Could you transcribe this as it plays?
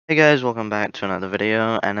Hey guys, welcome back to another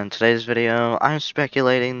video, and in today's video, I'm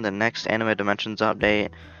speculating the next Anime Dimensions update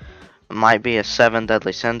might be a 7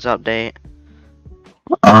 Deadly Sins update.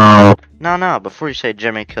 No, before you say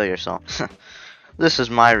Jimmy, kill yourself. This is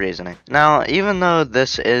my reasoning. Now, even though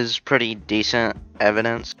this is pretty decent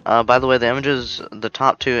evidence, by the way, the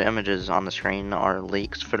top two images on the screen are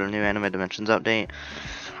leaks for the new Anime Dimensions update.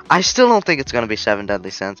 I still don't think it's going to be 7 Deadly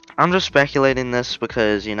Sins. I'm just speculating this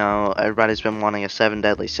because, you know, everybody's been wanting a 7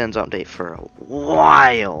 Deadly Sins update for a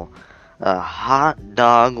while. A hot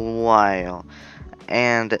dog while.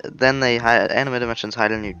 And then Anime Dimensions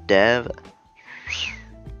hired a new dev.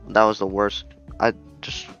 That was the worst. I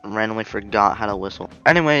just randomly forgot how to whistle.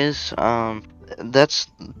 Anyways, that's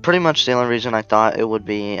pretty much the only reason I thought it would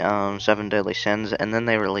be 7 Deadly Sins. And then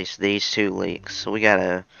they released these two leaks. So we got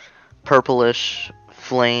a purplish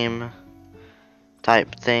flame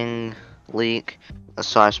type thing leak.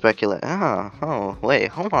 So I speculate. Wait,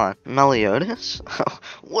 hold on. Meliodas?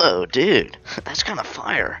 Whoa, dude, that's kind of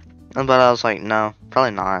fire. But I was like, no,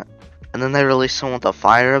 probably not. And then they released someone with a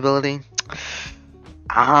fire ability.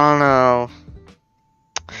 I don't know.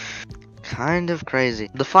 Kind of crazy.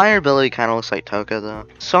 The fire ability kind of looks like Toka though.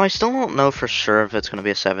 So I still don't know for sure if it's going to be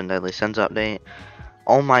a 7 Deadly Sins update.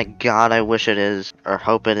 Oh my god, I wish it is, or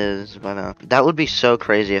hope it is, but that would be so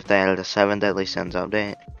crazy if they added a 7 Deadly Sins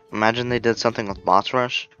update. Imagine they did something with Boss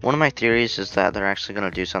Rush. One of my theories is that they're actually going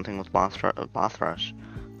to do something with Boss Rush.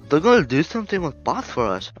 They're going to do something with Boss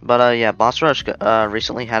Rush. But yeah, Boss Rush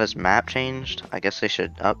recently had his map changed. I guess they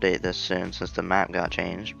should update this soon since the map got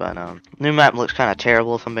changed. But new map looks kind of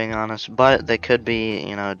terrible if I'm being honest. But they could be,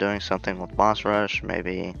 you know, doing something with Boss Rush.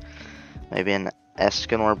 Maybe an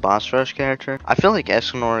Escanor Boss Rush character. I feel like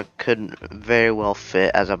Escanor could very well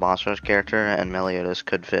fit as a Boss Rush character, and Meliodas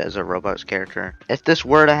could fit as a Robux character. If this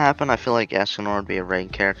were to happen, I feel like Escanor would be a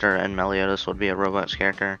raid character, and Meliodas would be a Robux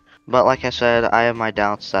character. But like I said, I have my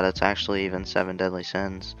doubts that it's actually even 7 Deadly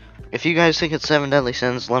Sins. If you guys think it's 7 Deadly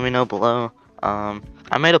Sins, let me know below.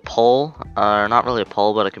 I made a poll, or not really a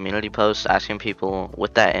poll, but a community post asking people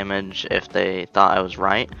with that image if they thought I was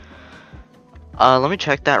right. Let me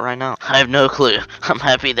check that right now. I have no clue. I'm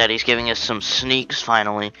happy that he's giving us some sneaks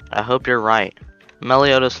finally. I hope you're right.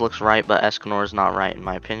 Meliodas looks right, but Escanor is not right in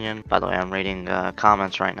my opinion. By the way, I'm reading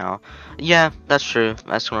comments right now. Yeah, that's true.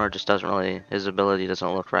 Escanor just doesn't really, his ability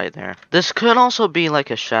doesn't look right there. This could also be like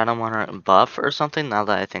a Shadow Monarch buff or something now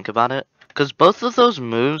that I think about it. Because both of those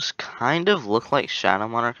moves kind of look like Shadow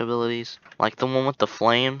Monarch abilities. Like the one with the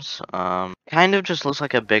flames, kind of just looks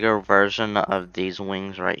like a bigger version of these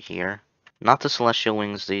wings right here. Not the celestial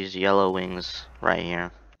wings, these yellow wings right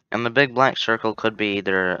here. And the big black circle could be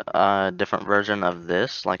either a different version of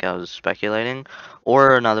this, like I was speculating,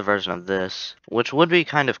 or another version of this, which would be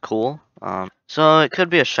kind of cool. So it could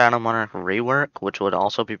be a Shadow Monarch rework, which would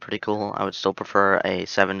also be pretty cool. I would still prefer a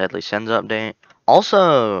 7 Deadly Sins update.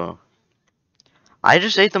 Also, I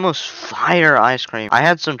just ate the most fire ice cream. I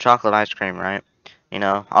had some chocolate ice cream, right? You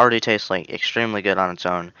know, already tastes like extremely good on its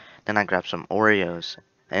own. Then I grabbed some Oreos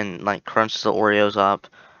and like crunched the Oreos up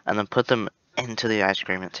and then put them into the ice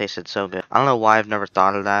cream. It tasted so good. I don't know why I've never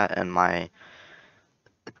thought of that in my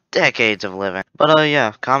decades of living. But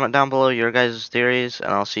yeah, comment down below your guys' theories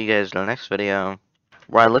and I'll see you guys in the next video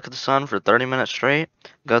where I look at the sun for 30 minutes straight,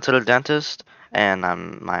 go to the dentist, and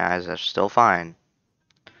my eyes are still fine.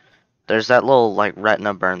 There's that little like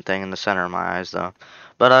retina burn thing in the center of my eyes though.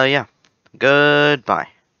 But yeah, goodbye.